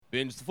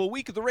Binge the full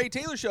week of The Ray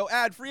Taylor Show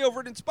ad-free over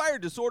at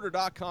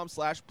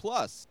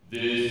inspireddisorder.com/plus.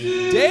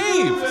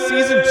 Dave,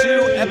 Season 2,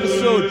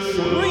 Episode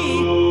 3,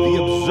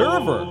 The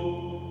Observer.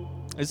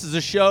 This is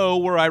a show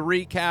where I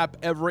recap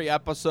every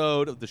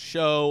episode of the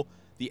show,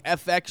 the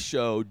FX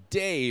show,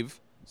 Dave,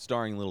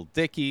 starring Little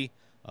Dicky,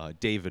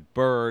 David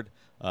Byrd.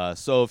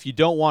 So if you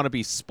don't want to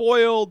be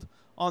spoiled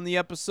on the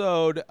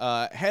episode,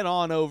 head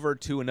on over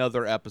to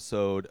another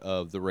episode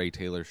of The Ray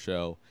Taylor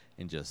Show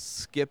and just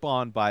skip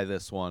on by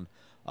this one.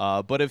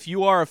 But if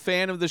you are a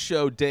fan of the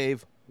show,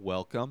 Dave,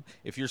 welcome.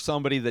 If you're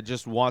somebody that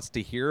just wants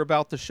to hear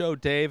about the show,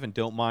 Dave, and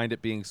don't mind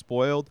it being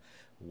spoiled,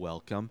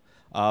 welcome.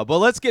 But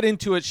let's get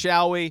into it,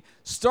 shall we?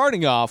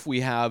 Starting off, we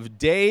have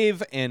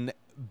Dave and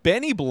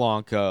Benny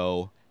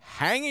Blanco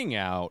hanging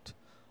out.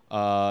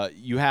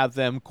 You have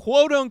them,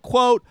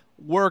 quote-unquote,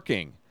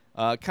 working.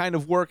 Kind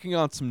of working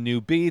on some new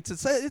beats.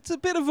 It's a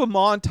bit of a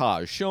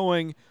montage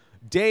showing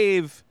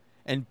Dave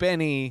and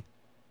Benny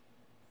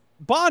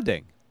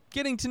bonding,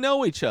 getting to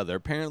know each other.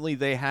 Apparently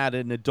they had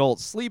an adult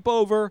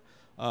sleepover,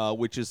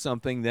 which is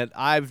something that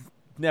I've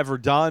never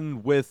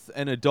done with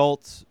an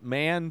adult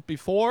man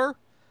before.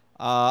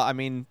 I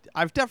mean,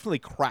 I've definitely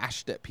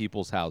crashed at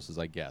people's houses,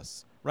 I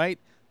guess, right?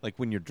 Like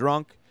when you're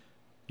drunk,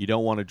 you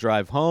don't want to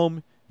drive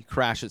home, you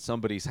crash at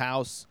somebody's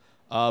house.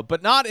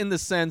 But not in the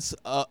sense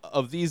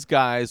of these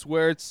guys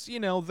where it's, you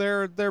know,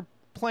 they're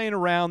playing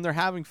around, they're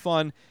having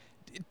fun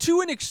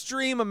to an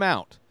extreme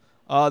amount.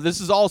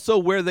 This is also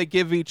where they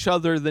give each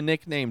other the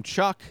nickname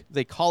Chuck.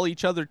 They call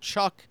each other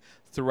Chuck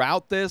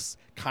throughout this.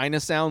 Kind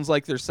of sounds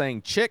like they're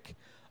saying chick,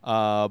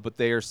 but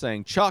they are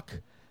saying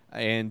Chuck.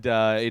 And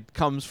it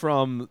comes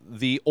from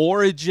the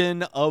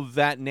origin of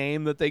that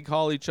name that they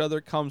call each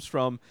other comes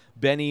from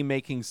Benny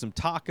making some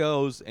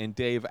tacos and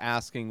Dave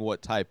asking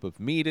what type of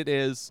meat it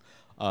is.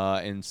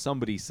 And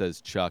somebody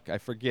says Chuck. I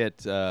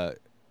forget. I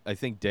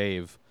think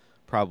Dave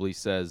probably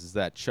says, is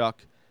that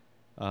Chuck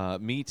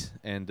meat?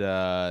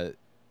 And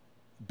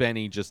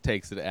Benny just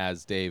takes it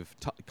as Dave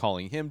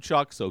calling him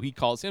Chuck, so he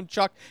calls him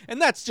Chuck,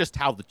 and that's just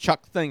how the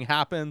Chuck thing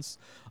happens.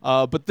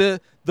 But the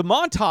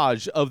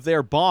montage of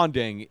their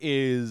bonding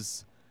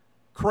is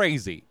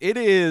crazy. It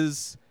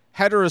is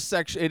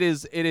heterosexual.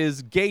 It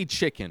is gay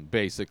chicken,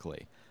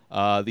 basically.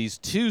 These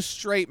two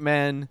straight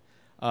men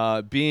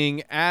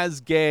being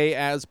as gay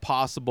as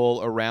possible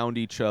around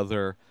each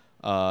other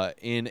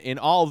in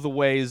all of the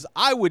ways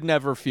I would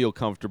never feel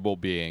comfortable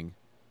being.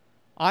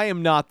 I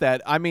am not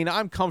that. I mean,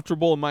 I'm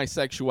comfortable in my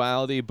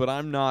sexuality, but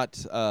I'm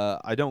not.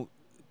 I don't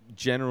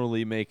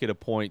generally make it a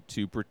point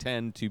to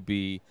pretend to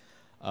be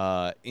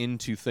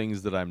into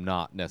things that I'm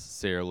not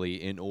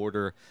necessarily in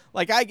order.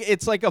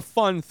 It's like a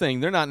fun thing.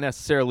 They're not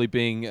necessarily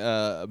being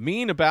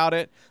mean about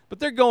it, but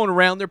they're going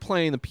around. They're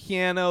playing the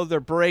piano.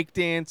 They're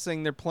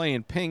breakdancing. They're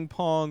playing ping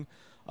pong.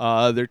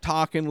 They're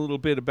talking a little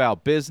bit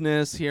about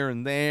business here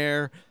and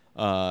there.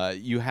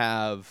 You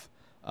have.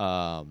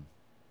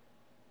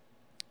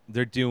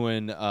 They're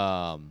doing,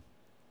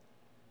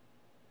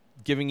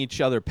 giving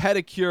each other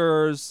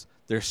pedicures.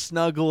 They're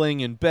snuggling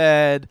in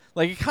bed.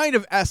 Like, it kind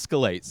of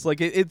escalates.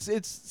 Like,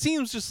 it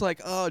seems just like,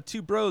 oh,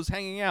 two bros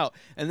hanging out.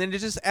 And then it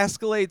just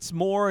escalates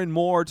more and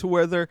more to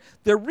where they're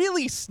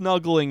really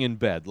snuggling in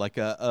bed, like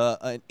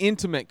an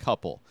intimate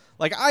couple.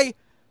 Like, I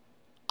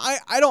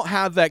don't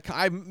have that.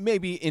 I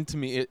maybe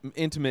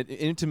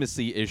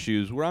intimacy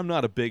issues where I'm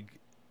not a big.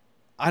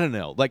 I don't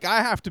know. Like,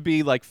 I have to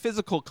be like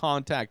physical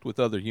contact with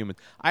other humans.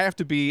 I have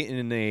to be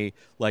in a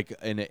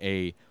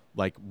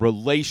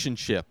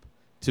relationship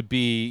to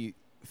be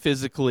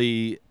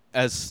physically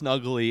as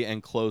snuggly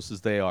and close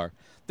as they are.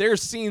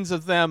 There's scenes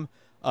of them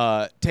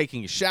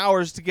taking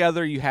showers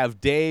together. You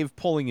have Dave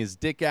pulling his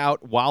dick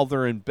out while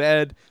they're in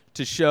bed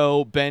to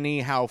show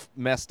Benny how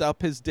messed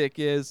up his dick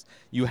is.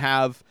 You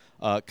have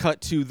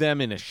cut to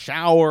them in a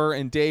shower,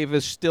 and Dave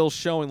is still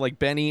showing, like,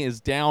 Benny is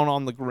down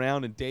on the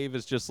ground, and Dave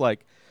is just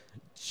like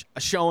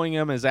showing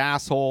him his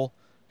asshole,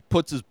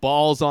 puts his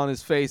balls on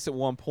his face at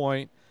one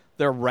point.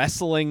 They're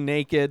wrestling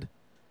naked.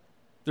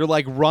 They're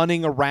like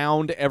running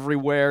around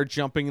everywhere,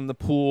 jumping in the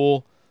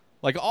pool,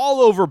 like all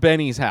over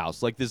Benny's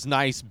house, like this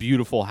nice,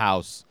 beautiful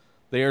house.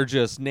 They are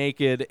just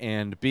naked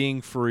and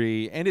being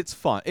free, and it's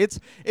fun.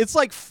 It's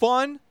like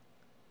fun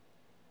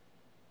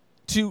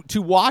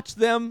to watch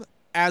them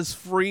as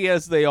free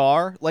as they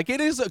are. Like,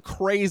 it is a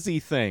crazy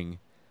thing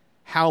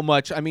how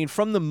much, I mean,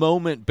 from the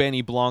moment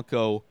Benny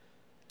Blanco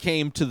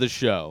came to the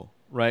show,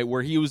 right,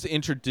 where he was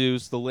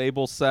introduced, the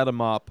label set him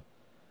up,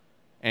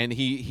 and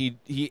he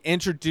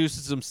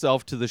introduces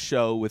himself to the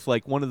show with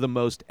like one of the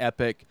most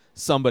epic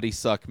 "Somebody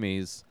Suck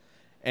Me's,"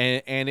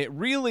 and it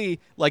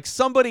really, like,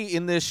 somebody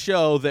in this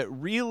show that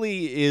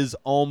really is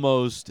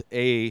almost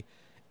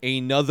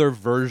another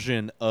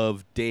version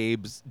of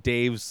Dave's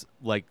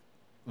like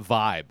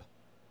vibe.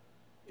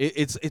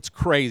 It's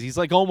crazy. He's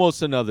like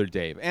almost another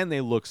Dave, and they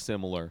look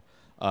similar.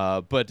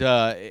 But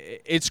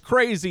it's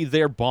crazy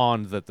their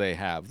bond that they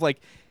have. Like,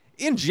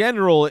 in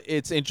general,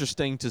 it's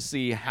interesting to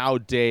see how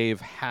Dave,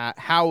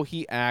 how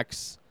he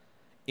acts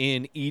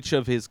in each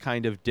of his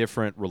kind of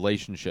different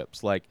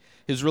relationships. Like,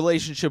 his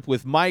relationship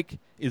with Mike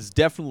is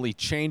definitely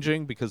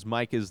changing because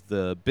Mike is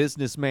the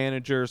business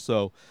manager.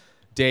 So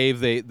Dave,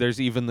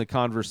 there's even the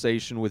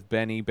conversation with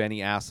Benny.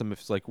 Benny asks him if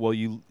it's like, well,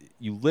 you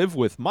live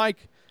with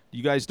Mike.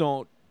 You guys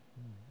don't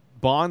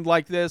bond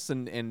like this,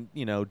 and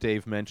you know,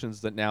 Dave mentions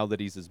that now that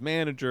he's his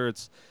manager,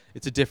 it's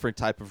a different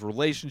type of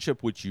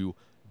relationship, which you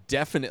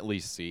definitely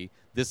see.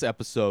 This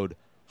episode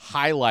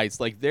highlights,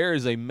 like, there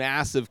is a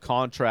massive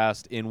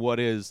contrast in what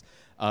is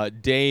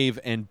Dave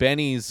and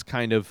Benny's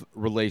kind of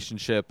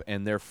relationship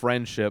and their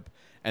friendship,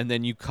 and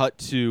then you cut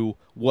to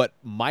what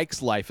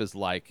Mike's life is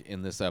like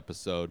in this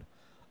episode.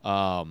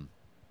 But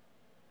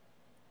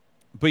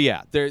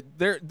yeah,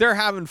 they're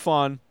having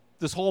fun.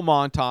 This whole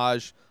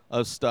montage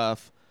of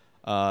stuff.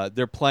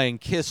 They're playing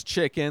Kiss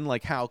Chicken,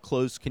 like how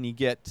close can you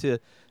get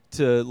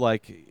to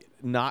like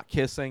not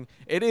kissing.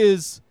 It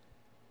is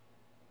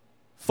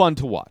fun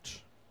to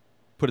watch,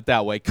 put it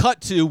that way.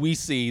 Cut to, we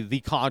see the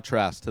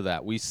contrast to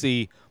that. We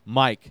see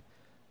Mike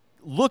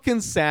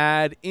looking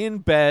sad in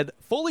bed,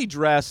 fully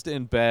dressed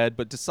in bed,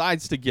 but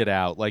decides to get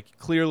out. Like,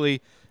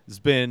 clearly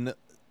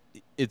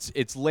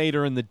it's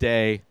later in the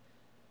day.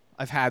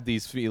 I've had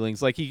these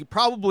feelings. Like, he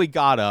probably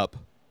got up.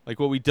 Like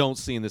what we don't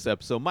see in this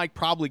episode. Mike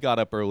probably got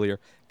up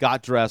earlier,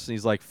 got dressed, and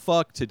he's like,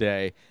 fuck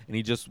today. And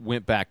he just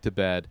went back to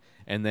bed.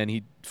 And then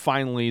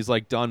he's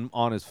like done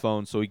on his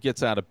phone, so he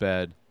gets out of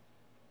bed.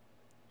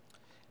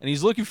 And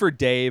he's looking for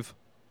Dave.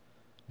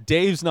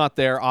 Dave's not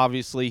there,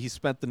 obviously. He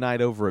spent the night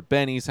over at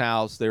Benny's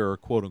house. They were,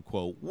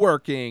 quote-unquote,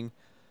 working.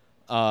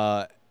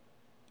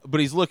 But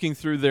he's looking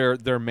through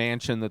their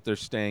mansion that they're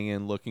staying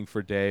in, looking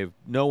for Dave.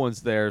 No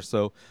one's there,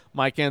 so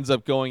Mike ends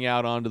up going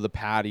out onto the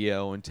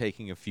patio and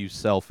taking a few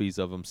selfies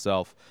of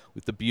himself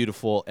with the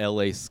beautiful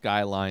L.A.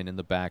 skyline in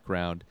the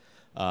background,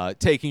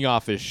 taking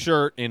off his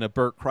shirt in a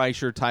Bert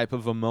Kreischer type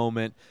of a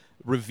moment,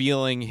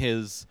 revealing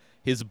his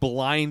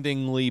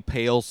blindingly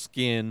pale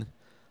skin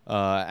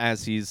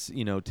as he's,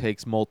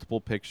 takes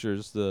multiple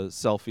pictures, the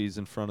selfies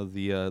in front of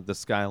the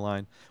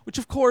skyline, which,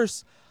 of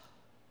course,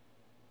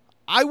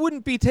 I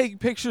wouldn't be taking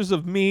pictures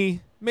of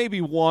me,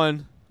 maybe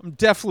one. I'm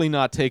definitely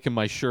not taking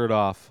my shirt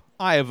off.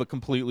 I have a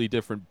completely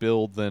different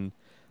build than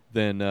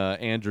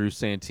Andrew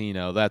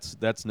Santino.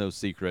 That's no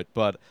secret,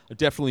 but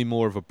definitely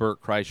more of a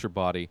Bert Kreischer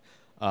body.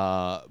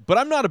 But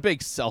I'm not a big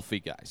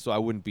selfie guy, so I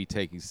wouldn't be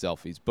taking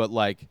selfies. But,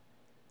 like,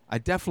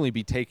 I'd definitely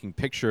be taking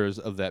pictures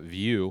of that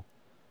view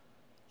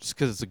just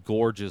because it's a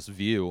gorgeous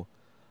view.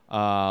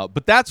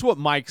 But that's what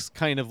Mike's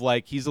kind of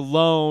like. He's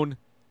alone,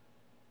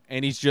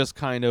 and he's just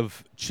kind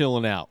of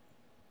chilling out.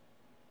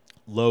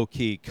 Low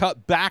key.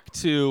 Cut back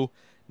to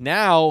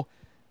now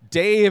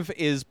Dave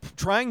is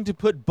trying to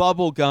put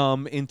bubble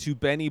gum into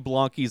Benny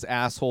Blanque's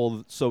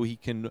asshole so he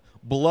can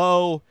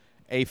blow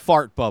a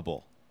fart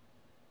bubble,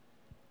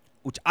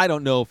 which I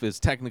don't know if is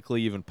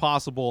technically even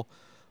possible,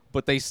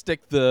 but they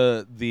stick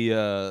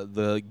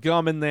the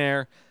gum in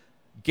there.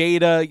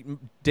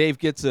 Dave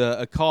gets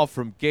a call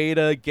from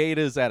Gata.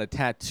 Gata's at a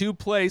tattoo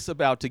place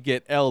about to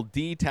get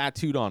LD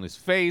tattooed on his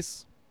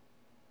face.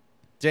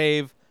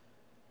 Dave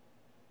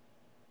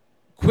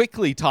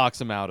quickly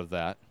talks him out of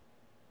that.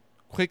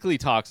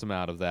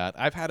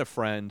 I've had a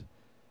friend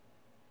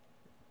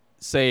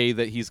say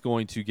that he's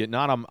going to get,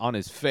 not on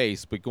his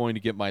face, but going to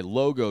get my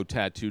logo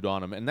tattooed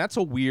on him, and that's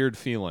a weird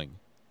feeling.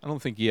 I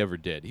don't think he ever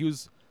did. He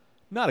was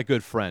not a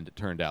good friend, it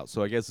turned out,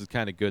 so I guess it's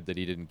kind of good that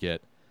he didn't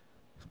get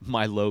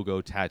my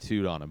logo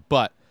tattooed on him.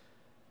 But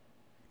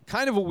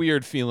kind of a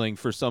weird feeling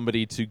for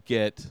somebody to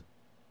get,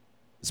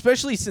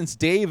 especially since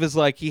Dave is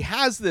like, he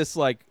has this,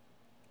 like,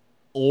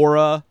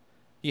 aura.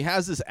 He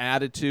has this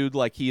attitude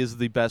like he is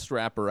the best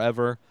rapper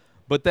ever,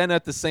 but then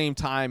at the same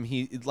time,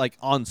 he, like,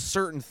 on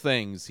certain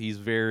things, he's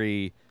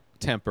very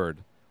tempered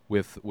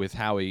with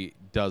how he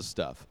does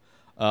stuff.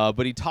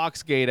 But he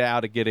talks Gata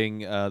out of getting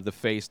the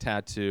face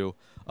tattoo.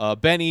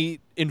 Benny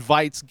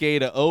invites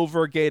Gata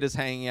over. Gata's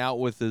hanging out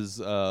with his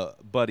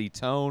buddy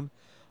Tone.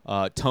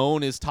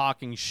 Tone is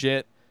talking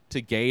shit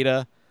to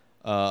Gata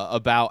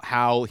about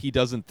how he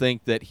doesn't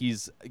think that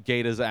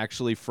Gata's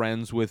actually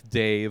friends with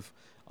Dave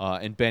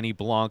and Benny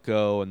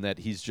Blanco, and that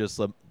he's just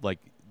like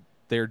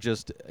they're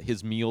just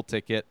his meal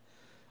ticket.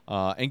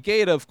 And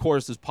Gata, of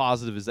course, is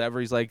positive as ever.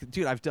 He's like,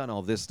 dude, I've done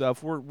all this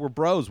stuff. We're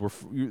bros.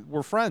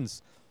 We're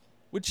friends.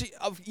 Which,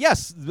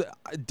 yes,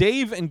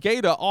 Dave and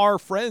Gata are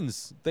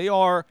friends. They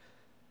are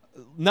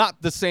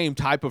not the same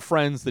type of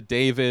friends that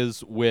Dave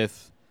is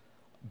with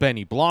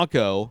Benny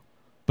Blanco.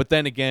 But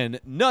then again,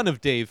 none of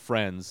Dave's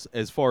friends,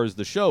 as far as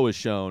the show is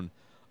shown,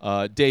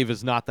 Dave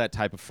is not that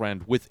type of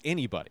friend with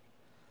anybody.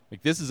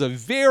 Like, this is a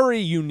very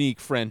unique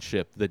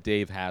friendship that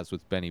Dave has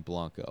with Benny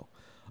Blanco.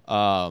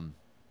 But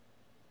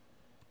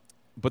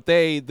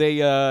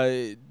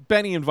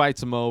Benny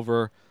invites him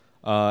over,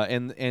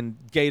 and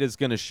Gata's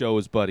gonna show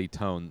his buddy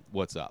Tone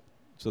what's up.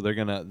 So they're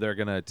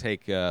gonna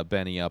take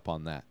Benny up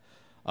on that.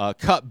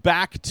 Cut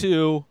back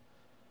to,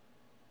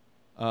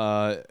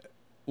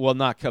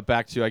 not cut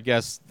back to, I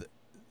guess.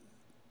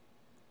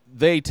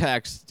 Gata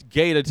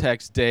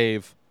texts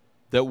Dave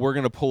that we're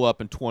gonna pull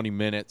up in 20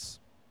 minutes.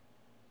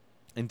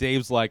 And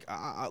Dave's like,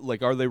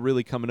 are they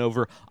really coming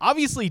over?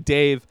 Obviously,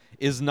 Dave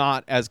is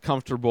not as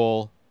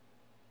comfortable,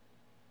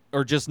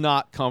 or just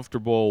not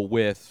comfortable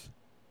with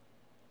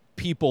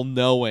people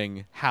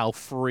knowing how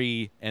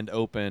free and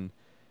open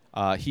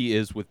he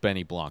is with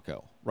Benny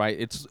Blanco, right?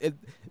 It's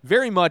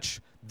very much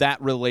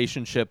that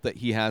relationship that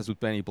he has with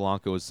Benny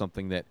Blanco is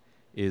something that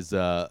is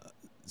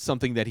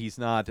something that he's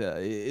not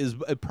is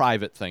a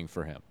private thing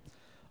for him.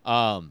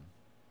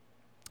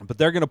 But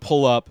they're going to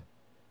pull up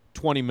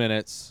 20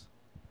 minutes,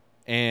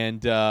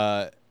 and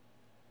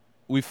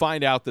we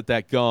find out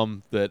that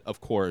gum that,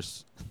 of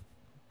course,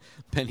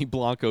 Benny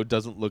Blanco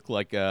doesn't look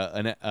like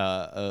an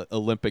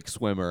Olympic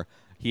swimmer.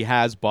 He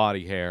has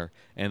body hair,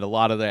 and a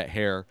lot of that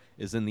hair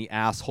is in the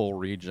asshole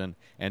region.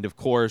 And, of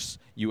course,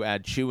 you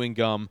add chewing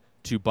gum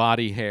to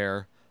body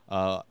hair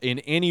in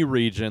any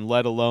region,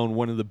 let alone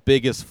one of the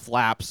biggest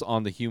flaps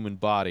on the human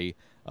body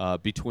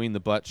between the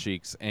butt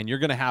cheeks, and you're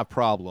going to have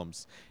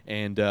problems.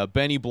 And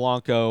Benny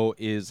Blanco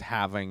is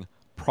having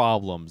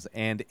problems,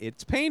 and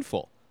it's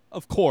painful,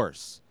 of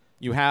course.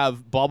 You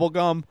have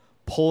bubblegum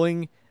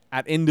pulling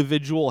at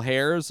individual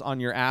hairs on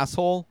your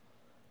asshole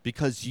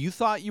because you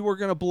thought you were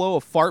going to blow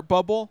a fart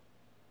bubble.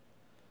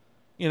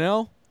 You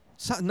know,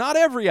 so not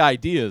every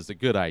idea is a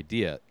good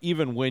idea,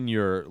 even when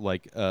you're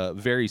like a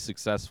very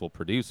successful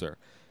producer.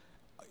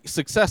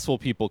 Successful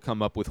people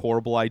come up with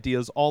horrible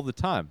ideas all the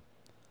time.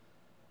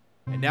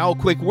 And now a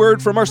quick word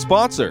from our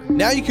sponsor.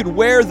 Now you can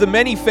wear The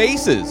Many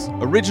Faces,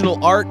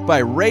 original art by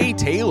Ray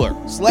Taylor.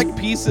 Select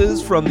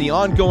pieces from the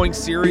ongoing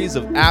series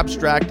of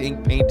abstract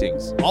ink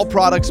paintings. All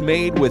products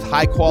made with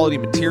high-quality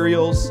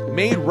materials,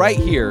 made right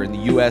here in the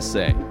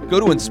USA. Go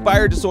to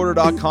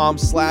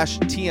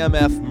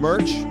inspireddisorder.com/TMF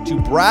merch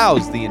to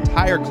browse the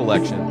entire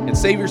collection and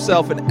save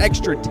yourself an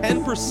extra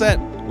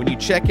 10% when you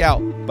check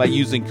out by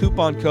using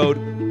coupon code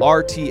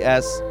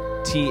RTSTMF.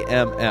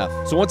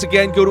 So once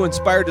again, go to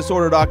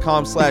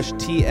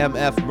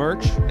inspireddisorder.com/TMF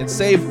merch and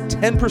save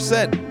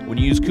 10% when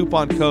you use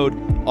coupon code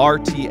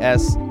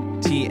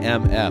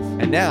RTSTMF.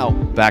 And now,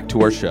 back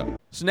to our show.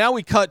 So now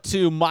we cut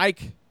to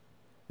Mike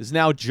is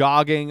now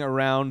jogging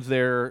around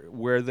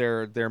where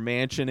their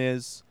mansion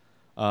is,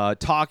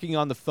 talking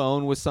on the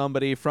phone with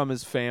somebody from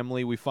his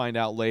family. We find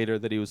out later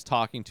that he was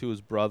talking to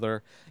his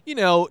brother. You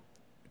know,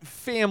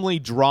 family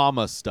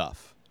drama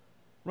stuff,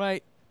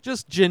 right?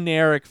 Just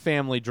generic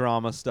family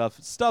drama stuff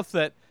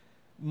that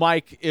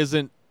Mike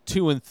isn't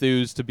too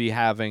enthused to be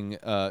having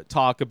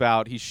talk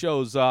about. He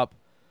shows up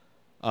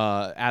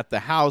at the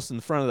house, in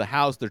front of the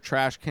house, their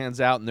trash can's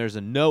out, and there's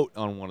a note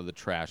on one of the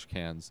trash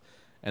cans.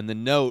 And the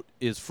note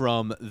is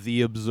from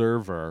The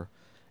Observer,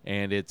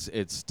 and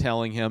it's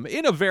telling him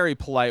in a very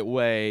polite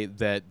way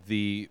that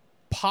the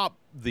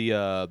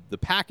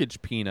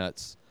packaged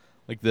peanuts,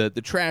 like the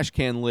trash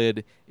can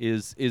lid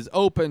is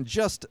open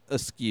just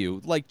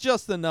askew, like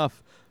just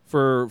enough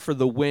for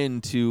the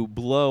wind to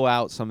blow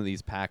out some of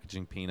these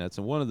packaging peanuts.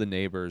 And one of the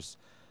neighbors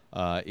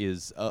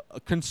is a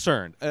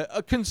concerned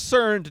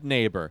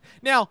neighbor.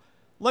 Now,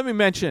 let me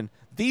mention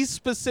these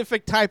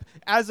specific type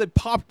as a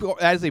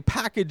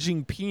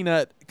packaging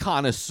peanut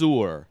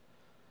connoisseur.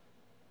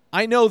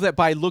 I know that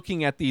by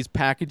looking at these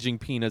packaging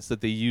peanuts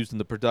that they used in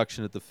the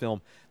production of the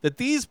film, that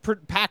these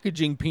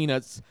packaging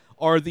peanuts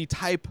are the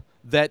type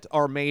that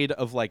are made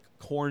of like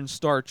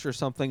cornstarch or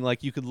something.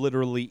 Like you could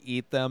literally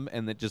eat them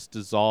and it just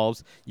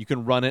dissolves. You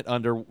can run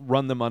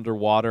them under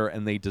water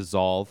and they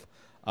dissolve.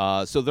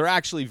 So they're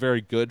actually very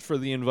good for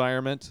the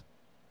environment,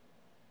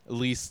 at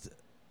least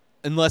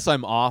unless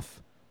I'm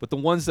off. But the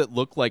ones that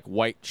look like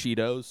white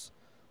Cheetos,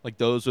 like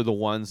those are the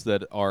ones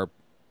that are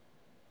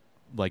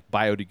like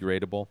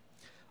biodegradable.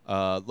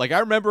 Like I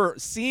remember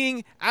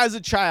seeing as a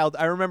child,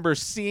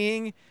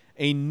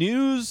 a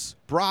news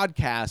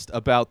broadcast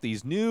about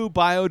these new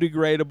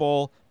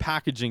biodegradable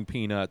packaging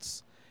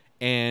peanuts,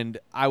 and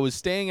I was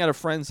staying at a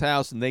friend's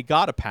house and they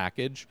got a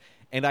package,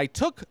 and I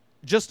took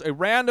just a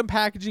random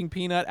packaging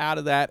peanut out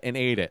of that and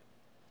ate it.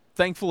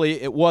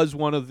 Thankfully, it was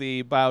one of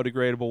the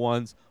biodegradable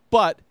ones,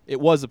 but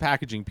it was a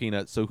packaging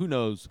peanut, so who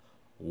knows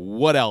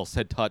what else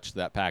had touched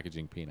that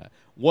packaging peanut.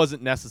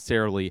 Wasn't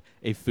necessarily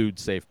a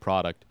food-safe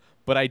product,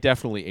 but I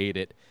definitely ate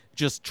it,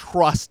 just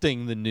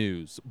trusting the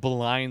news,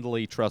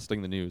 blindly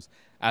trusting the news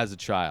as a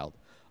child.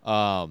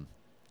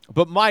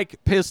 But Mike,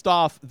 pissed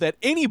off that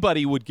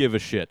anybody would give a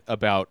shit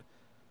about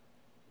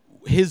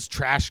his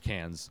trash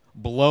cans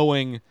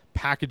blowing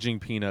packaging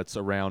peanuts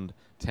around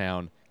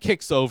town,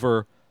 kicks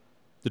over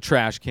the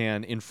trash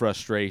can in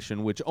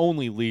frustration, which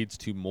only leads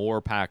to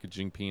more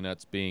packaging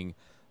peanuts being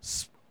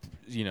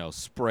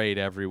sprayed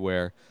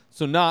everywhere.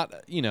 So not,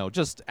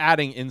 just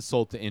adding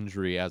insult to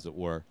injury, as it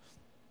were.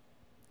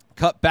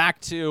 Cut back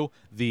to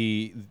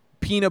the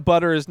peanut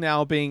butter is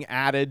now being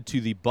added to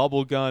the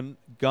bubble gum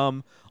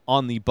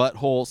on the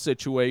butthole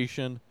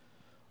situation.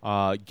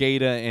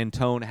 Gata and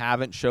Tone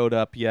haven't showed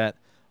up yet,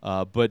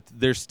 but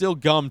there's still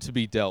gum to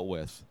be dealt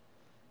with.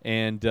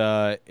 And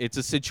it's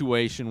a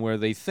situation where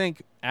they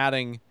think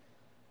adding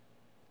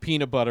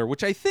peanut butter,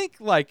 which I think,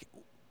 like,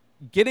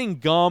 getting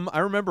gum, I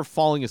remember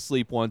falling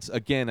asleep once,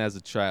 again, as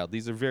a child.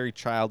 These are very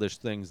childish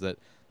things that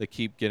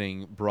keep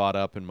getting brought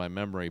up in my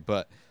memory.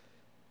 But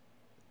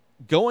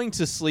going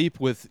to sleep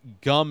with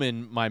gum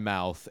in my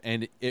mouth,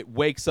 and it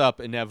wakes up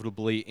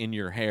inevitably in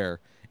your hair.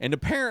 And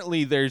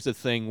apparently there's a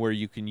thing where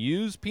you can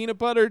use peanut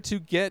butter to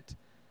get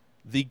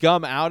the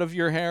gum out of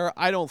your hair.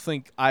 I don't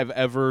think I've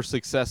ever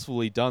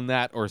successfully done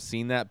that or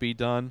seen that be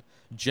done.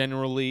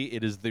 Generally,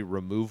 it is the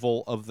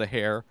removal of the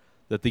hair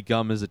that the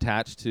gum is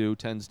attached to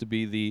tends to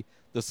be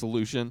the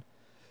solution.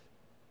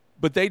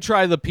 But they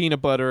try the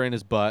peanut butter in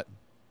his butt,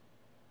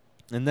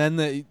 and then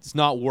it's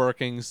not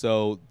working,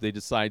 so they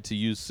decide to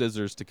use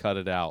scissors to cut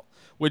it out,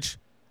 which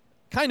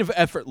kind of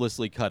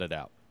effortlessly cut it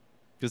out,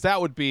 because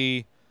that would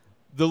be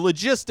the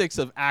logistics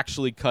of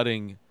actually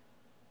cutting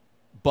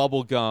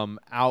bubble gum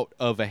out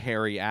of a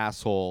hairy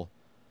asshole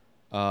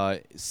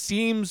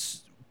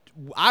seems,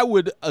 I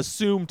would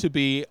assume, to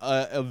be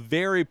a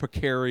very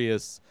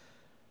precarious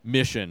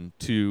mission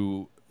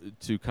to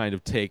kind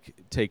of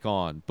take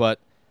on, but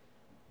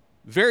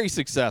very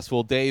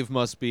successful. Dave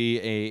must be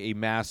a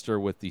master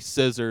with the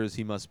scissors.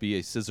 He must be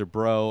a scissor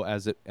bro,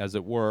 as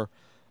it were.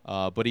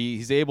 But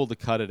he's able to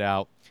cut it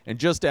out. And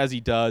just as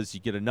he does, you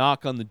get a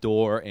knock on the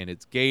door, and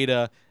it's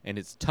Gata and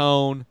it's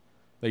Tone.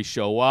 They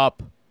show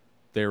up.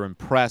 They're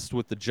impressed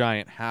with the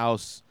giant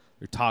house.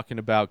 They're talking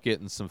about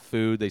getting some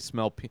food. They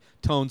smell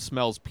Tone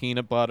smells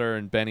peanut butter,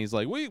 and Benny's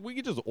like, we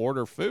could just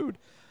order food.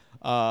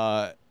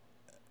 But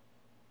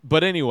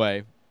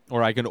anyway,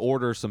 or I can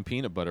order some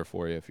peanut butter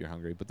for you if you're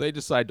hungry. But they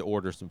decide to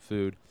order some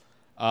food.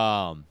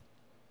 Cut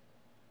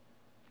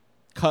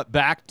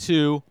back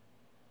to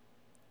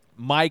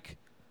Mike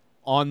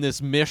on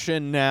this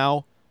mission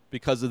now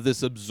because of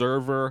this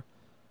observer.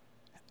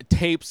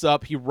 Tapes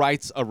up. He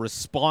writes a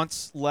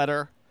response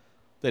letter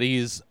that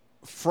he's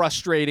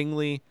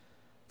frantically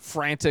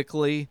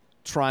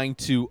trying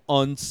to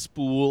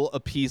unspool a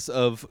piece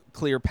of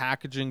clear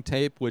packaging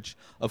tape, which,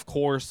 of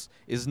course,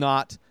 is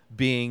not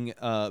being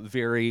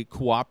very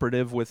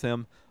cooperative with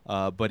him,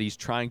 but he's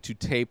trying to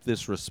tape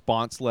this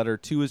response letter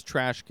to his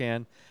trash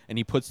can, and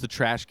he puts the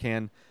trash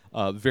can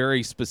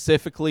very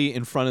specifically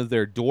in front of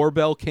their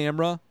doorbell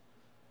camera.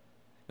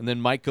 And then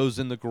Mike goes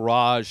in the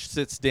garage,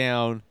 sits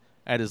down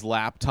at his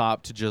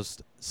laptop to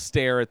just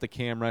stare at the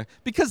camera,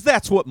 because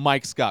that's what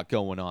Mike's got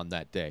going on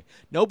that day.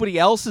 Nobody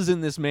else is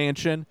in this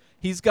mansion.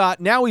 He's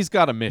got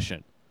a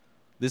mission.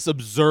 This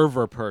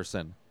observer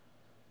person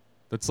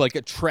that's like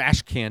a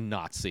trash can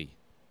Nazi.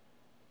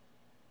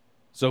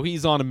 So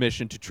he's on a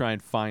mission to try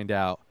and find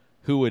out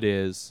who it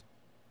is.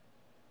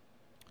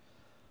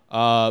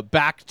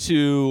 Back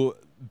to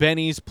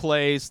Benny's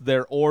place.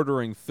 They're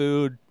ordering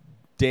food.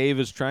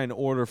 Dave is trying to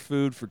order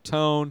food for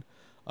Tone.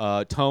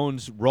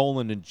 Tone's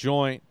rolling a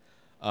joint.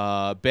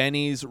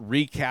 Benny's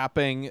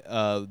recapping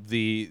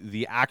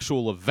the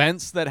actual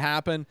events that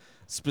happened,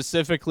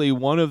 specifically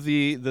one of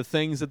the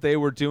things that they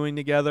were doing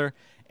together.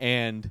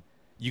 And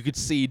you could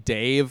see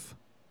Dave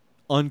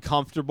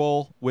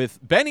uncomfortable with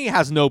Benny.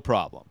 Has no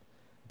problem.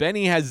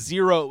 Benny has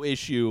zero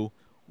issue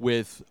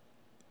with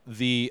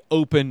the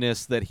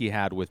openness that he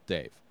had with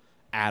Dave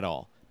at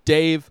all.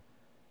 Dave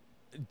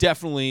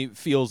definitely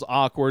feels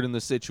awkward in the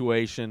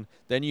situation.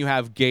 Then you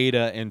have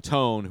Gata and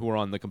Tone, who are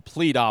on the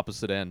complete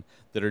opposite end,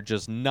 that are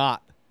just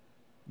not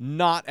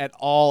at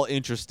all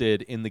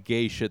interested in the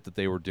gay shit that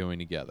they were doing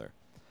together,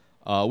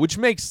 which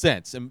makes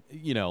sense. And,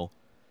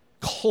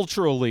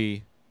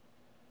 culturally,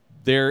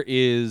 there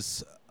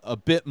is a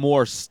bit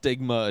more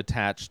stigma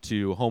attached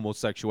to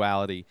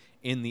homosexuality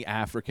in the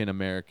African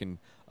American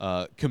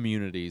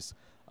communities,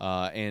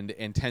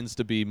 and tends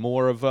to be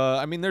more of a.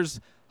 I mean, there's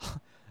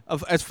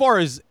as far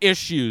as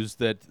issues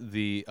that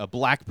a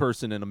black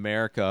person in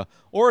America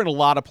or in a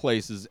lot of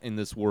places in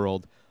this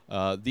world,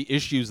 the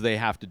issues they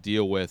have to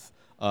deal with,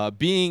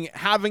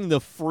 having the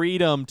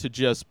freedom to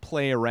just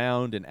play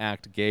around and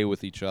act gay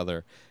with each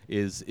other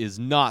is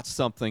not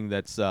something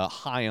that's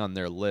high on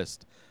their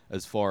list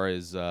as far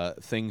as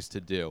things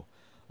to do.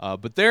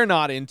 But they're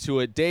not into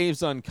it.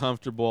 Dave's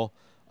uncomfortable.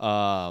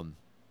 Gata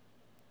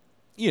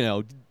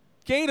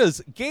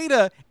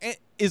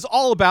is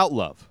all about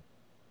love.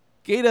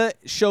 Gata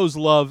shows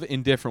love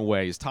in different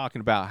ways, talking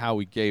about how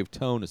he gave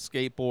Tone a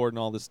skateboard and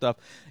all this stuff.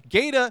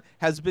 Gata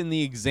has been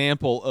the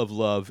example of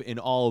love in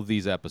all of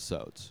these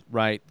episodes,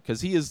 right?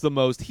 Because he is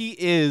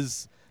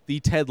the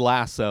Ted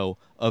Lasso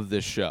of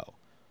this show,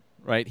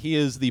 right? He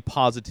is the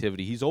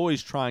positivity. He's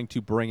always trying to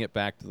bring it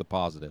back to the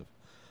positive,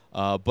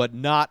 but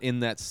not in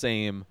that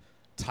same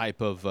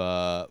type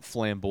of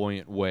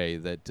flamboyant way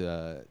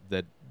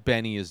that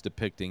Benny is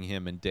depicting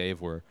him and Dave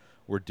were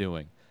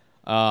doing.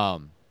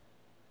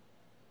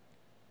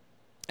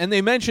 And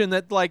they mentioned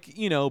that,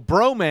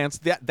 bromance,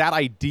 that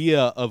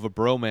idea of a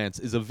bromance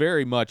is a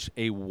very much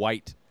a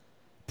white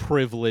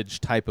privilege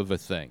type of a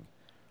thing,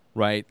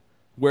 right?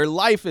 Where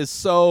life is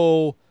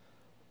so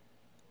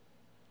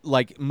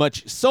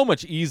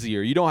much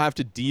easier. You don't have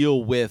to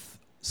deal with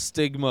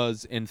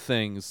stigmas and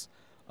things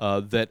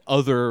that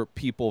other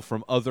people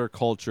from other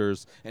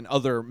cultures and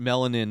other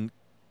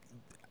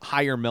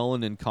higher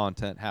melanin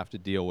content have to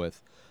deal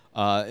with.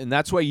 And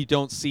that's why you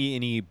don't see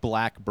any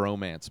black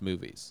bromance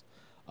movies.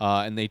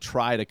 and they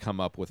try to come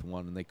up with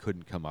one, and they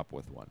couldn't come up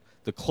with one.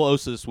 The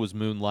closest was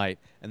Moonlight,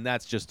 and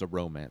that's just a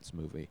romance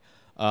movie.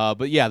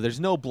 But yeah, there's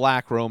no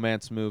black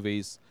romance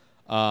movies.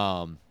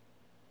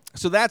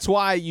 So that's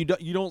why you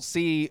don't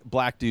see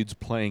black dudes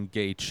playing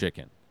gay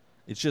chicken.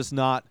 It's just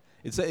not.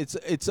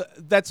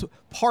 That's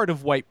part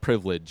of white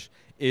privilege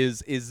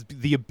is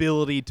the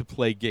ability to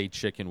play gay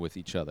chicken with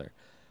each other.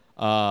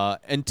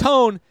 And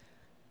Tone,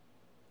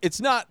 it's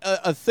not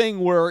a thing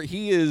where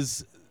he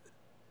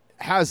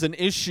has an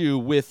issue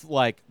with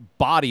like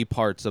body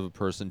parts of a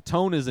person.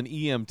 Tone is an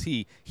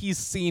EMT. He's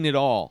seen it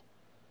all.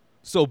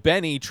 So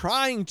Benny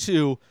trying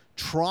to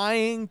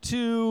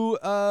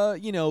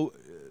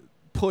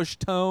push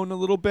Tone a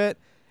little bit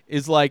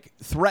is like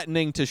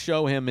threatening to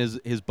show him his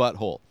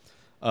butthole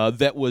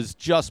that was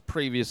just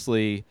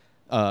previously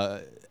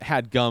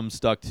had gum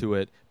stuck to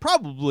it.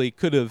 Probably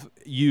could have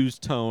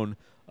used Tone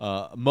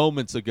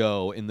moments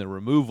ago in the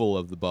removal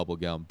of the bubble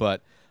gum.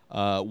 But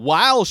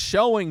while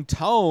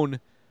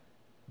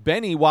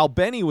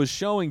Benny was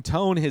showing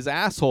Tone his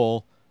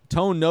asshole,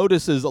 Tone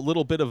notices a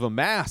little bit of a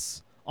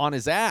mass on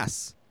his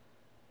ass.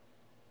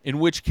 In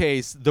which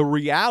case, the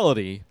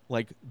reality,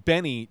 like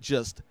Benny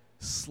just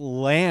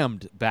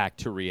slammed back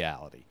to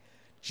reality.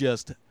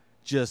 Just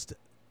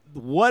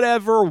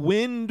whatever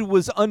wind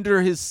was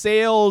under his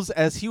sails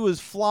as he was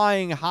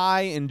flying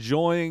high,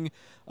 enjoying,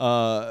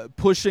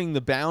 pushing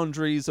the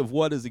boundaries of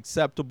what is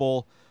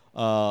acceptable.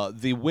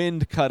 The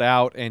wind cut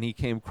out and he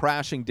came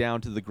crashing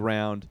down to the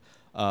ground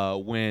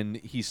when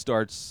he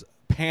starts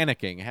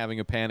panicking, having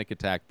a panic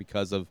attack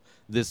because of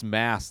this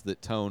mass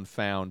that Tone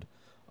found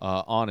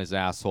on his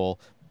asshole.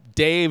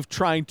 Dave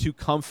trying to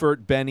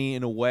comfort Benny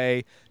in a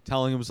way,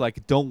 telling him, was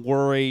like, don't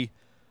worry,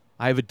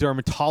 I have a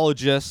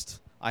dermatologist.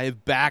 I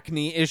have back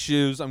knee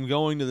issues. I'm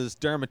going to this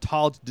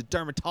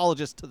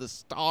dermatologist to the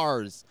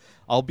stars.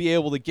 I'll be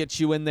able to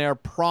get you in there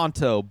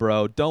pronto,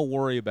 bro. Don't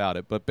worry about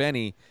it. But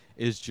Benny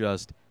is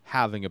just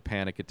having a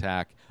panic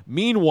attack.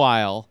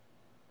 Meanwhile,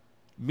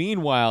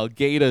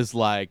 Gata's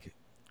like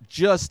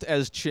just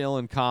as chill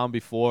and calm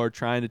before,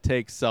 trying to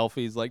take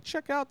selfies, like,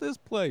 check out this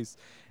place.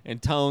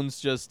 And Tone's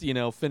just,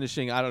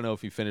 finishing, I don't know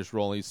if he finished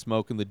rolling, he's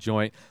smoking the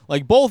joint.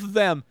 Like, both of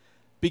them,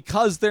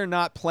 because they're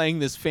not playing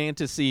this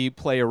fantasy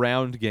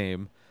play-around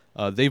game,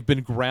 they've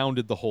been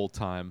grounded the whole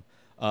time.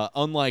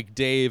 Unlike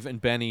Dave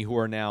and Benny, who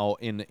are now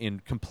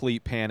in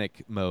complete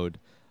panic mode,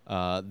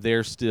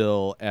 they're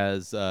still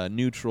as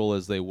neutral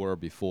as they were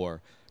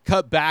before.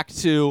 Cut back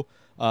to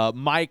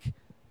Mike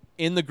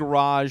in the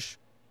garage,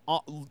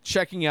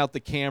 checking out the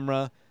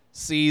camera,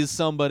 sees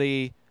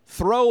somebody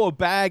throw a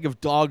bag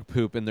of dog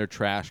poop in their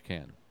trash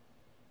can.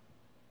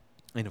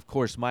 And, of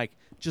course, Mike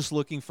just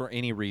looking for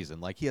any reason.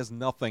 Like, he has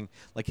nothing.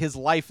 Like, his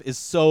life is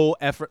so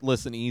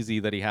effortless and easy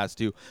that he has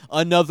to.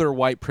 Another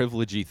white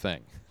privilege-y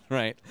thing,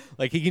 right?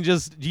 Like, you can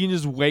just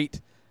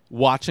wait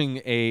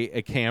watching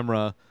a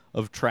camera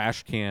of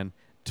trash can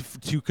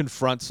to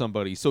confront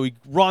somebody. So he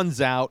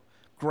runs out,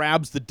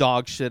 grabs the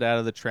dog shit out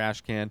of the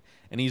trash can,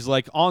 and he's,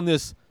 like, on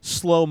this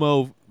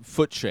slow-mo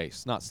foot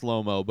chase. Not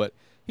slow-mo, but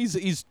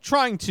he's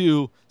trying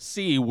to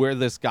see where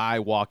this guy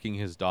walking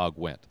his dog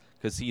went,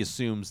 because he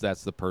assumes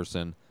that's the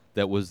person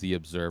that was the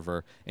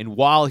observer. And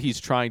while he's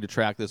trying to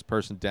track this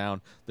person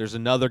down, there's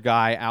another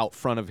guy out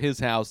front of his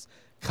house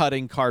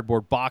cutting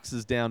cardboard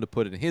boxes down to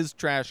put in his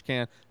trash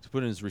can, to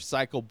put in his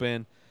recycle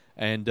bin.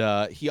 And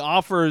he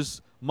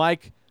offers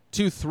Mike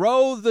to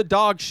throw the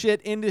dog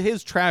shit into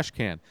his trash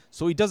can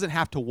so he doesn't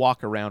have to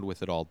walk around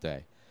with it all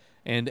day.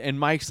 And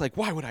Mike's like,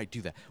 why would I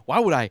do that? Why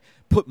would I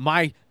put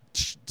my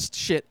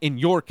shit in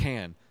your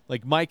can?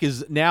 Like, Mike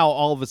is now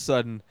all of a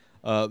sudden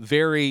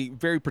very,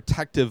 very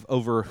protective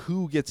over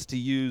who gets to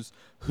use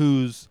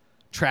whose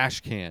trash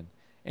can.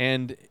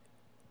 And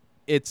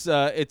it's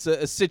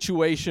a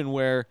situation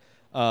where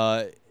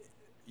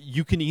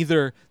you can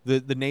either,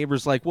 the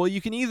neighbor's like, well, you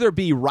can either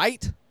be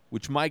right,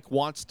 which Mike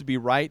wants to be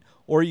right,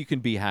 or you can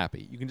be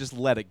happy. You can just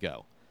let it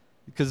go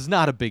because it's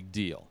not a big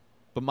deal.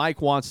 But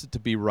Mike wants it to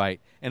be right.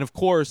 And, of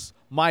course,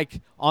 Mike,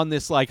 on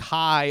this, like,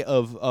 high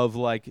of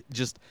like,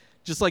 just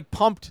like,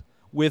 pumped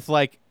with,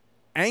 like,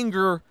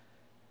 anger,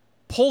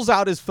 pulls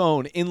out his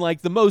phone in,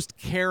 like, the most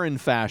Karen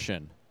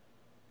fashion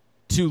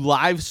to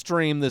live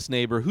stream this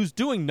neighbor who's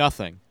doing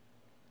nothing,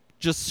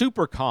 just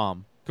super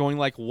calm, going,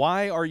 like,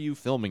 why are you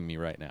filming me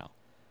right now?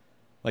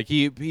 Like,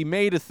 he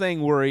made a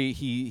thing where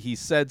he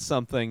said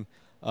something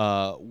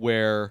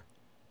where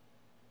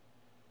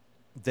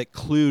that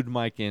clued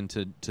Mike in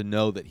to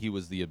know that he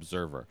was the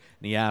observer.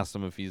 And he asked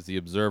him if he's the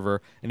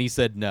observer, and he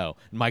said no.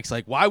 And Mike's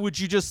like, why would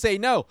you just say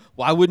no?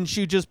 Why wouldn't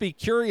you just be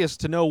curious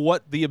to know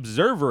what the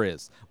observer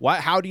is?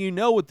 How do you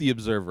know what the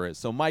observer is?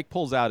 So Mike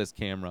pulls out his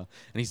camera,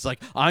 and he's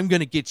like, I'm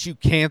going to get you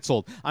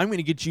canceled. I'm going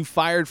to get you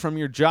fired from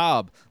your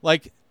job.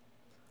 Like,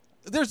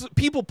 there's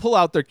people pull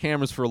out their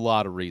cameras for a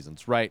lot of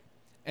reasons, right?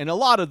 And a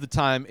lot of the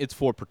time, it's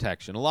for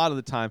protection. A lot of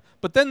the time.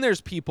 But then there's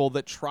people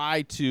that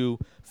try to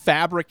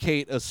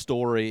fabricate a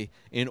story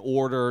in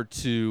order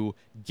to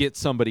get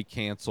somebody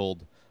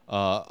canceled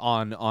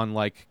on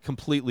like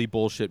completely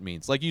bullshit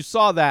means. Like, you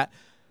saw that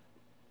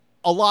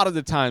a lot of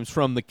the times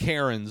from the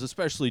Karens,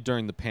 especially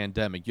during the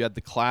pandemic, you had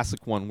the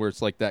classic one where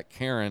it's like that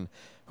Karen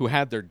who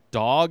had their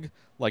dog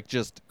like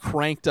just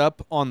cranked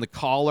up on the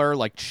collar,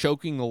 like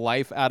choking the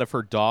life out of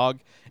her dog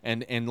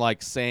and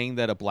like saying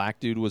that a black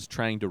dude was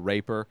trying to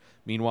rape her.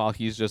 Meanwhile,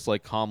 he's just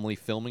like calmly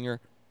filming her,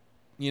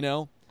 you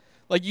know?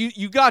 Like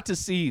you got to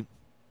see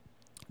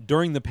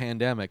during the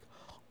pandemic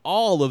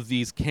all of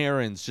these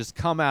Karens just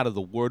come out of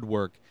the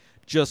woodwork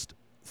just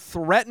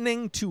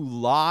threatening to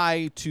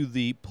lie to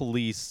the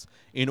police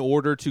in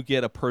order to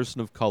get a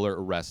person of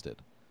color arrested,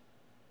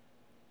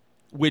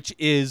 which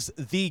is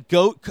the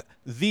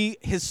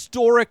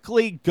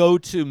historically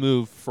go-to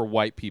move for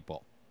white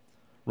people,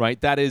 right?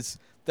 That is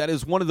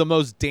one of the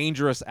most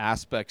dangerous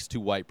aspects to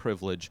white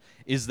privilege,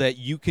 is that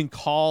you can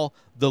call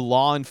the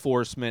law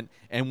enforcement,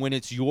 and when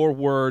it's your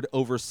word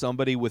over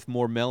somebody with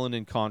more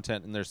melanin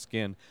content in their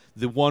skin,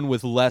 the one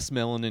with less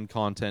melanin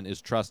content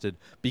is trusted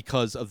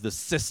because of the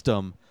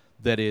system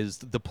that is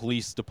the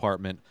police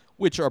department,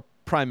 which are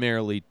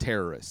primarily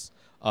terrorists.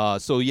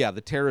 So yeah, the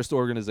terrorist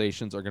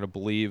organizations are going to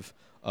believe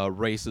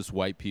racist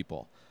white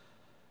people.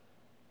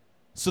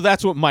 So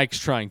that's what Mike's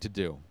trying to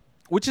do,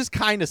 which is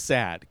kind of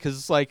sad because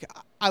it's like,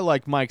 I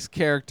like Mike's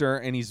character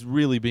and he's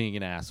really being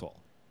an asshole.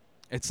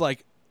 It's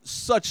like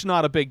such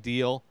not a big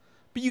deal,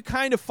 but you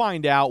kind of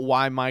find out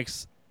why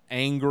Mike's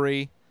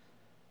angry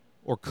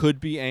or could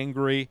be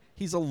angry.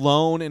 He's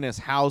alone in his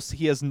house.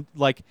 He has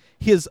like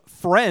his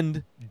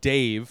friend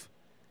Dave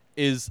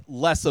is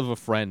less of a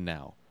friend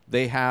now.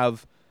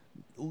 Dave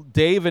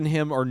and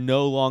him are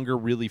no longer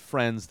really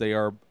friends. They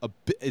are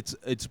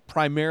it's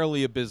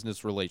primarily a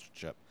business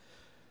relationship.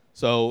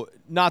 So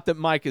not that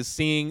Mike is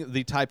seeing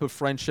the type of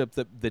friendship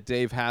that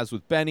Dave has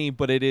with Benny,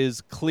 but it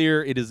is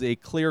a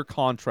clear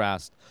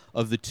contrast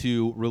of the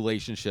two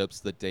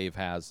relationships that Dave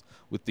has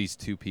with these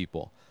two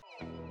people.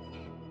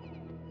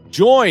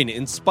 Join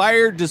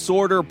Inspired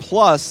Disorder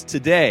Plus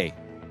today.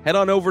 Head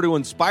on over to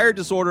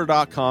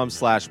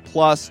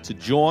inspireddisorder.com/plus to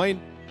join.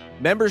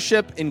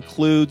 Membership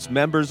includes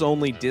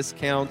members-only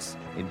discounts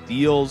and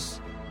deals.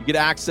 You get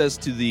access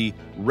to the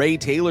Ray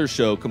Taylor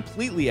Show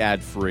completely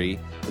ad-free,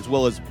 as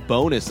well as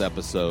bonus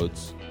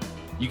episodes.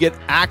 You get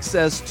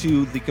access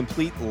to the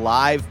complete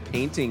live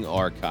painting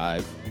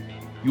archive.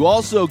 You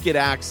also get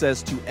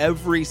access to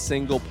every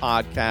single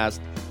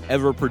podcast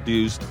ever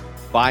produced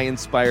by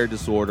Inspired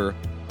Disorder,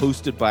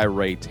 hosted by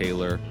Ray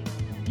Taylor.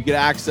 You get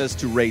access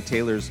to Ray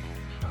Taylor's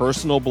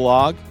personal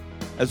blog,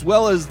 as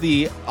well as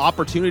the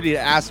opportunity to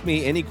ask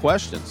me any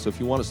questions. So if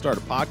you want to start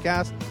a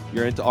podcast,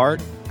 you're into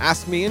art,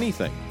 ask me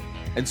anything.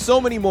 And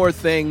so many more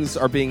things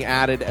are being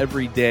added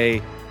every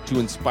day to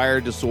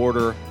Inspired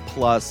Disorder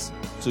Plus.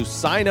 So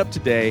sign up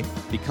today,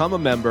 become a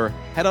member,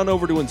 head on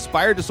over to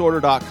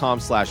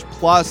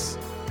inspireddisorder.com/plus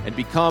and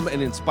become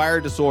an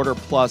Inspired Disorder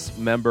Plus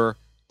member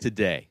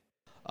today.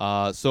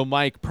 So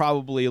Mike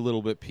probably a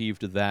little bit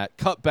peeved at that.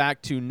 Cut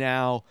back to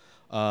now,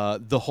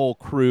 the whole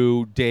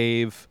crew,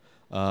 Dave,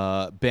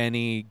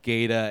 Benny,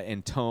 Gata,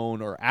 and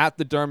Tone are at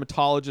the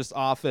dermatologist's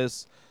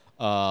office.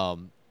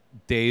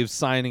 Dave's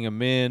signing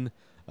him in.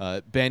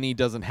 Benny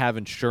doesn't have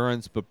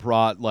insurance, but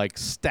brought like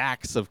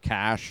stacks of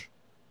cash.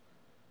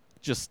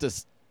 Just a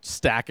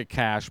stack of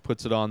cash,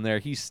 puts it on there.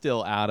 He's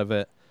still out of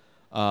it.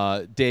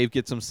 Dave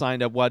gets him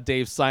signed up. While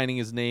Dave's signing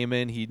his name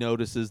in, he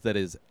notices that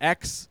his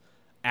ex,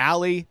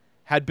 Allie,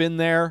 had been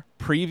there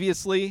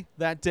previously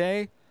that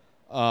day,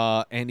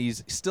 and he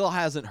still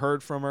hasn't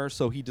heard from her,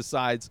 so he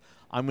decides,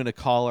 I'm going to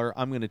call her,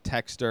 I'm going to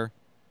text her.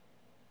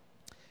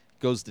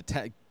 Goes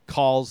to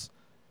calls,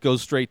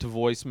 goes straight to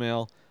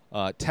voicemail,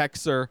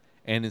 texts her,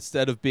 and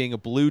instead of being a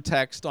blue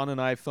text on an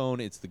iPhone,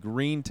 it's the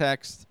green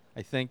text,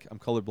 I think. I'm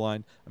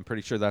colorblind. I'm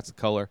pretty sure that's the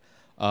color.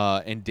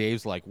 And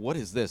Dave's like, what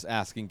is this?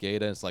 Asking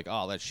Gata. It's like,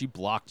 oh, she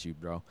blocked you,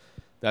 bro.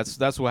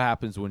 That's what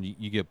happens when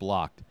you get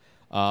blocked.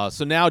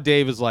 So now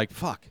Dave is like,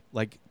 fuck,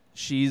 like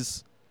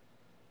she's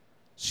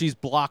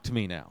blocked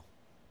me now.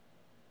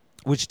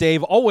 Which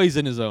Dave always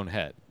in his own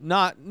head,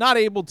 not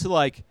able to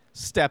like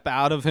step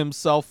out of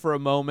himself for a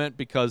moment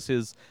because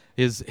his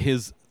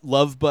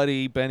love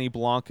buddy Benny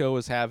Blanco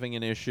is having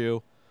an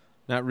issue,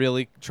 not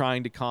really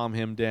trying to calm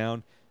him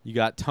down. You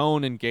got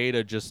Tone and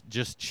Gata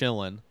just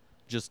chilling,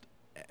 just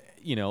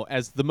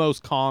as the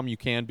most calm you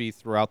can be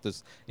throughout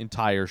this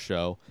entire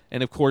show.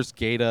 And of course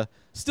Gata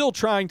still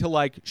trying to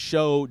like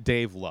show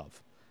Dave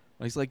love.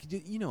 He's like,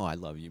 I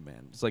love you,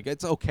 man. It's like,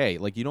 it's okay.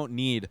 Like, you don't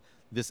need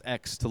this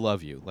ex to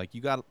love you. Like,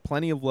 you got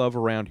plenty of love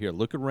around here.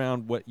 Look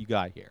around what you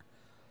got here.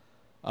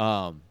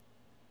 Cut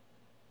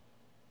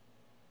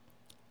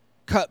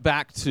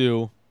back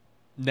to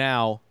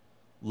now,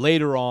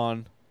 later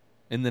on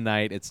in the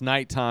night. It's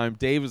nighttime.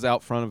 Dave is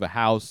out front of a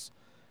house,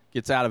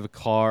 gets out of a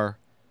car,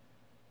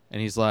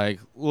 and he's like,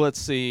 let's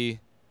see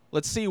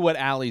what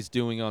Allie's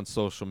doing on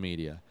social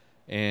media.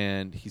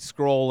 And he's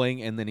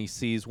scrolling, and then he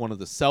sees one of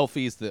the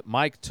selfies that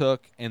Mike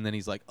took, and then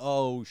he's like,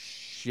 oh,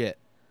 shit.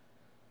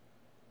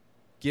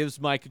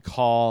 Gives Mike a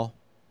call.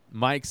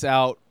 Mike's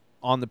out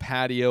on the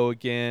patio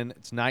again.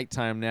 It's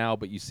nighttime now,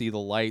 but you see the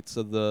lights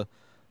of the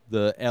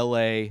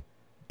L.A.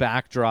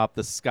 backdrop,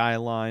 the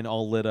skyline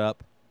all lit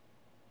up.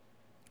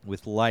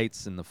 with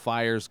lights and the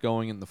fires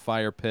going in the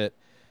fire pit.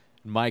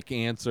 Mike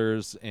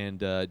answers, and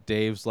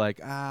Dave's like,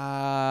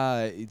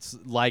 it's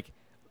like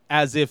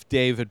as if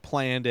Dave had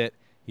planned it.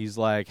 He's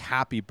like,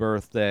 happy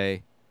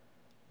birthday,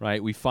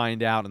 right? We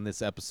find out in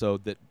this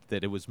episode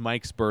that it was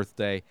Mike's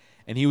birthday,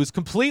 and he was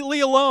completely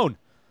alone.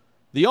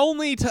 The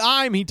only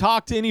time he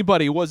talked to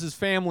anybody was his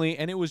family,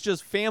 and it was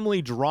just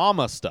family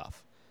drama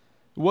stuff.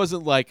 It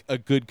wasn't like a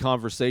good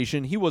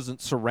conversation. He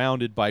wasn't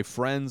surrounded by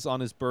friends on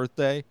his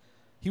birthday.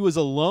 He was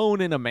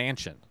alone in a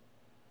mansion,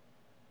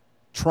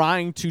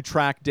 trying to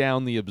track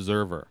down the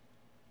Observer.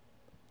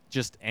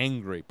 Just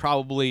angry.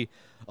 Probably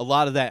a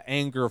lot of that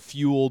anger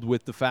fueled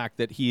with the fact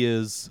that he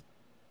is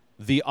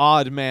the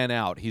odd man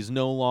out. He's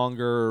no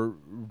longer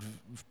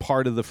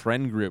part of the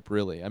friend group,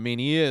 really. I mean,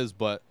 he is,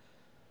 but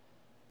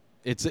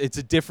it's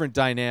a different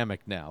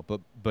dynamic now.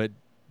 But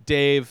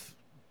Dave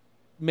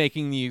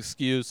making the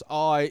excuse,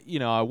 I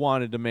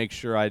wanted to make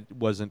sure I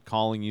wasn't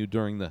calling you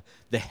during the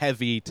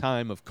heavy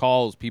time of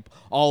calls,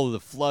 all of the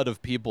flood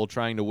of people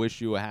trying to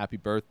wish you a happy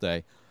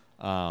birthday.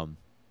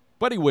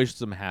 But he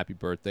wished him a happy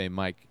birthday.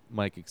 Mike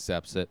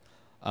accepts it.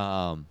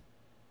 And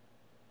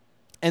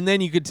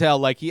then you could tell,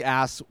 like, he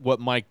asks what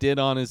Mike did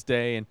on his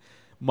day, and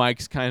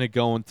Mike's kind of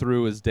going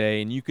through his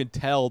day, and you can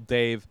tell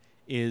Dave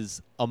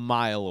is a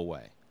mile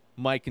away.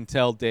 Mike can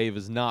tell Dave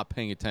is not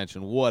paying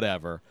attention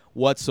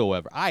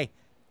whatsoever. I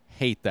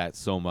hate that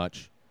so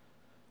much.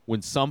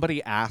 When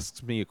somebody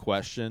asks me a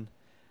question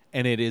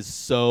and it is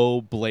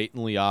so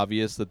blatantly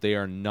obvious that they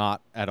are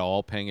not at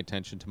all paying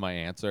attention to my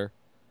answer.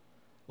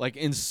 Like,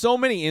 in so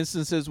many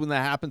instances when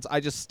that happens, I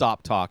just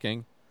stop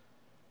talking.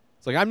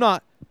 It's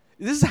like,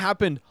 this has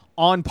happened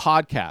on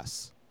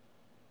podcasts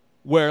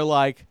where,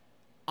 like,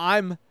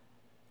 I'm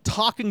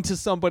talking to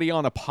somebody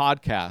on a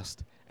podcast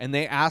and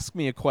they ask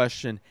me a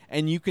question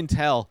and you can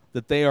tell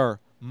that they are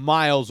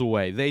miles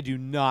away. They do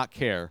not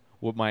care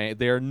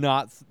they're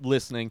not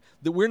listening,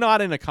 that we're not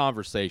in a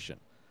conversation.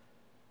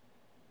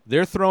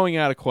 They're throwing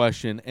out a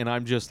question and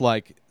I'm just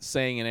like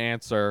saying an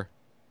answer,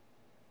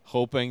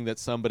 hoping that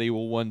somebody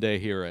will one day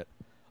hear it.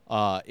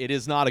 It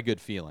is not a good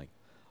feeling.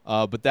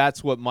 But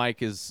that's what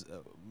Mike is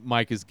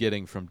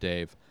getting from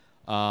Dave.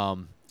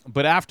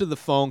 But after the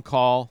phone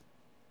call,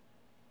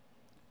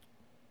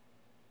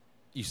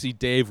 you see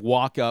Dave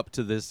walk up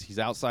to this. He's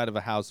outside of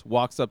a house,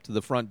 walks up to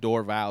the front door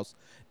of a house,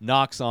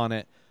 knocks on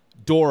it,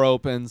 door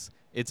opens.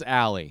 It's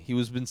Allie. He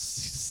was been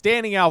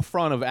standing out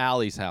front of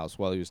Allie's house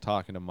while he was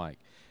talking to Mike.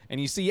 And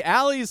you see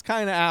Allie's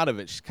kind of out of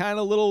it. She's kind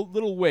of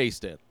little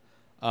wasted.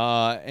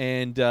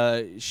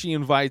 And she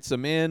invites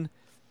him in.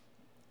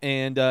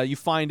 And you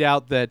find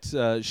out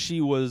that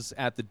she was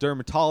at the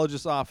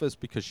dermatologist's office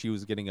because she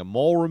was getting a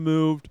mole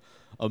removed,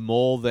 a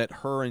mole that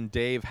her and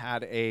Dave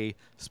had a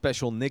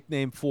special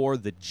nickname for,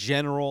 the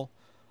General.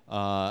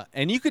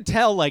 And you could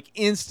tell, like,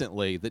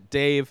 instantly that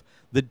Dave,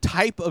 the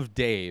type of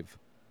Dave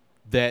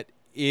that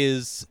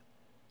is,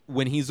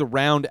 when he's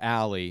around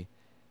Allie,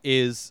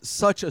 is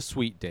such a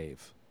sweet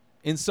Dave.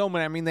 In so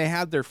many, I mean, they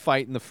had their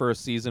fight in the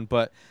first season,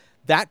 but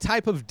that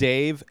type of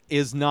Dave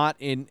is not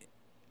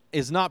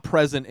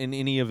present in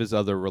any of his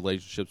other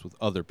relationships with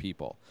other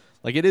people.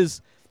 Like,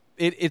 it's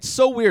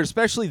so weird,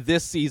 especially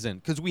this season,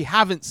 because we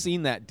haven't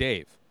seen that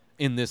Dave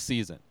in this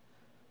season.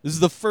 This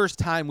is the first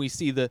time we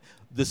see the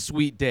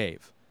sweet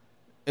Dave,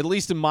 at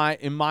least in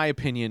my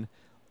opinion.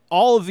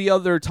 All of the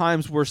other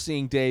times we're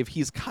seeing Dave,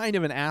 he's kind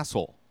of an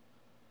asshole.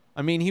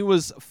 I mean, he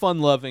was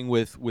fun-loving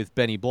with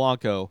Benny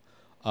Blanco,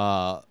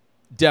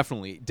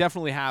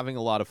 definitely having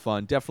a lot of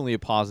fun, definitely a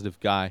positive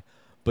guy.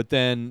 But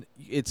then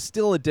it's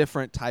still a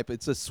different type.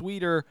 It's a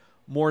sweeter,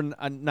 more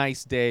a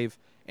nice Dave,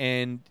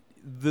 and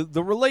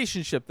the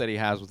relationship that he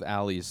has with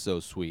Allie is so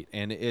sweet.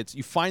 And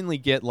you finally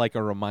get like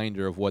a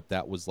reminder of what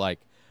that was like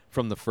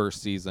from the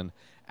first season.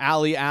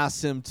 Allie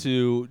asks him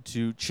to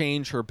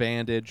change her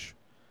bandage.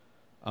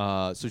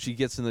 So she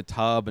gets in the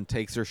tub and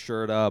takes her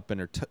shirt up,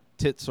 and her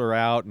tits are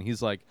out, and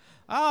he's like,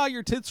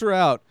 your tits are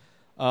out.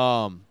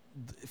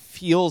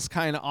 Feels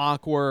kind of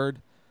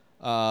awkward.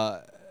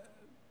 But,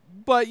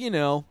 you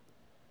know,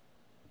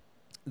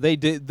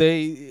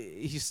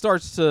 he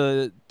starts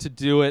to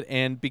do it,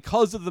 and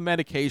because of the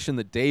medication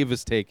that Dave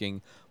is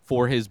taking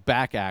for his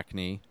back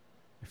acne,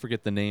 I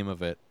forget the name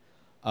of it,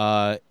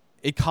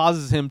 it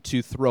causes him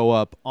to throw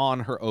up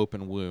on her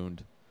open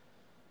wound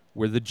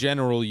where the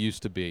General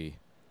used to be.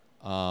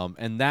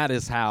 And that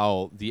is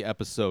how the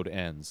episode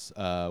ends,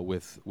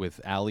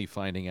 with Allie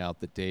finding out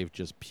that Dave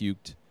just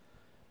puked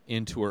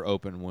into her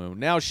open wound.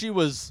 Now, she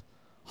was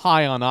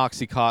high on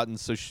Oxycontin,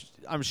 so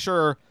I'm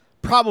sure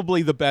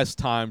probably the best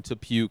time to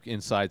puke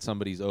inside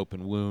somebody's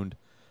open wound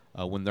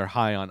when they're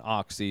high on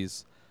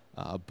oxys.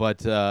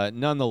 But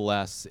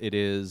nonetheless,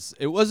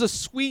 it was a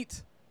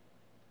sweet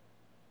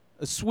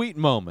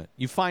moment.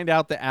 You find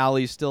out that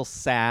Allie's still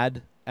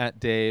sad at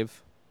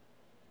Dave,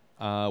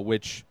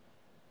 which,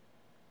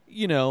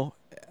 you know,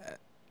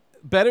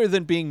 better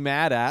than being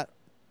mad at,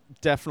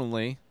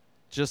 definitely.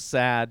 Just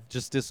sad,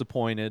 just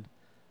disappointed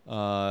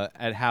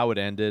at how it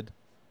ended.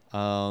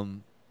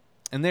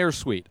 And they were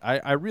sweet.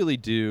 I really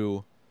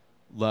do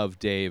love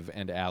Dave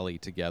and Allie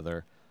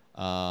together.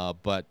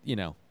 But,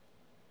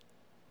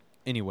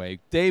 anyway,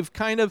 Dave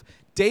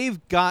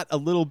got a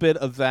little bit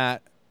of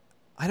that.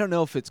 I don't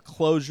know if it's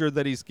closure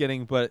that he's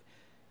getting, but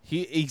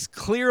he's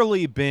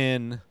clearly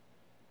been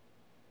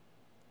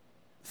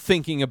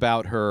thinking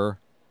about her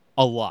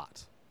a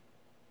lot.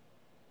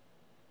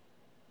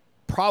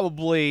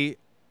 Probably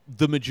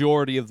the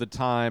majority of the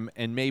time,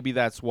 and maybe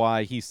that's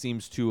why he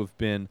seems to have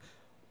been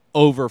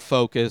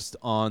over-focused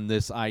on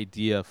this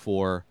idea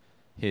for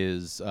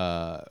his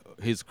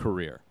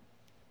career.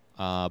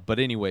 But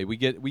anyway, we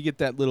get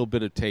that little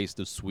bit of taste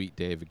of Sweet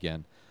Dave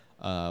again,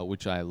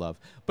 which I love.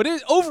 But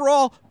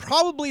overall,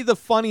 probably the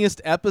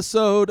funniest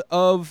episode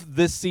of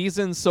this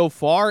season so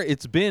far.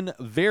 It's been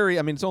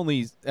it's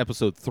only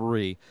episode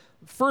 3.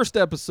 First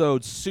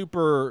episode,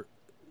 super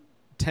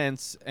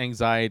tense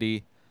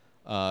anxiety,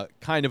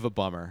 kind of a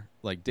bummer.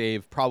 Like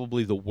Dave,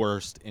 probably the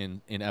worst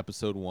in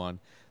episode 1.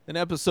 Then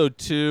episode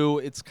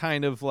 2, it's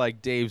kind of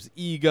like Dave's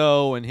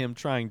ego and him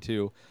trying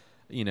to,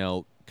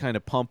 kind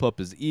of pump up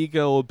his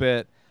ego a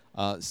bit.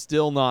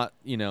 Still not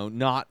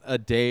a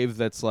Dave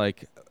that's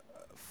like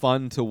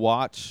fun to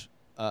watch,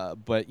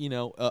 but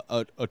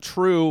a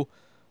true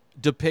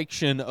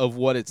depiction of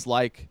what it's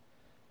like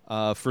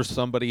for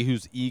somebody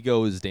whose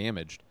ego is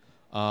damaged.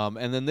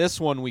 And then this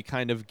one, we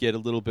kind of get a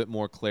little bit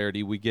more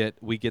clarity. We get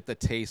the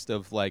taste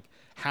of like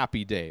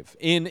Happy Dave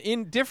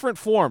in different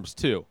forms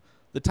too.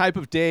 The type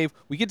of Dave,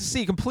 we get to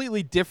see a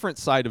completely different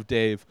side of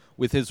Dave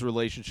with his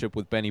relationship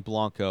with Benny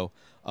Blanco.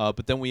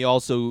 But then we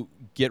also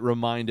get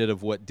reminded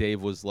of what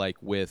Dave was like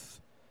with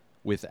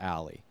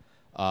Allie.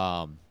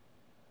 And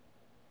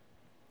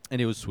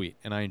it was sweet,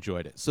 and I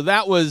enjoyed it. So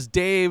that was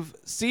Dave,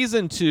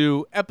 Season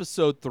 2,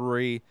 Episode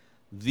 3,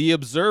 The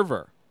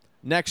Observer.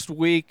 Next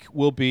week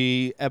will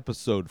be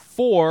Episode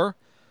 4,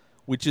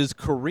 which is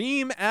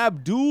Kareem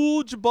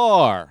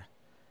Abdul-Jabbar.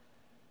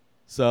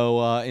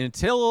 So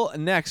until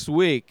next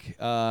week,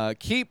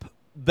 keep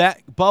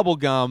that bubble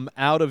gum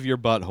out of your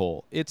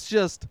butthole. It's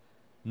just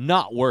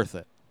not worth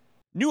it.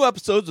 New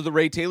episodes of The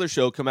Ray Taylor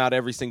Show come out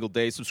every single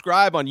day.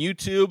 Subscribe on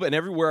YouTube and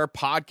everywhere our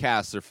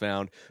podcasts are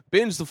found.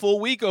 Binge the full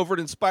week over at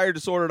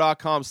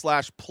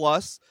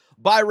InspiredDisorder.com/plus.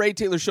 Buy Ray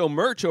Taylor Show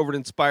merch over at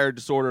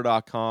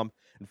InspiredDisorder.com.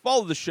 And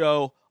follow the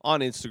show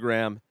on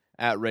Instagram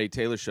at Ray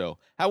Taylor Show.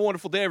 Have a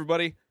wonderful day,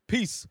 everybody.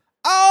 Peace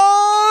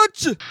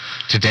out!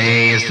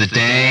 Today is the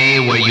day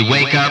where you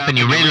wake up and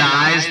you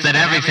realize that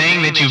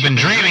everything that you've been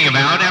dreaming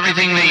about,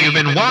 everything that you've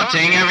been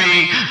wanting,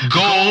 every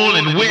goal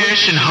and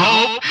wish and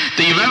hope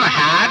that you've ever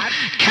had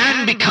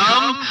can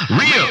become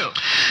real.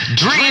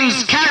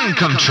 Dreams can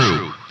come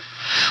true.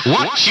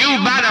 What you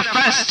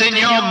manifest in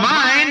your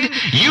mind,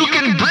 you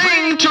can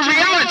bring to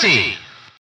reality.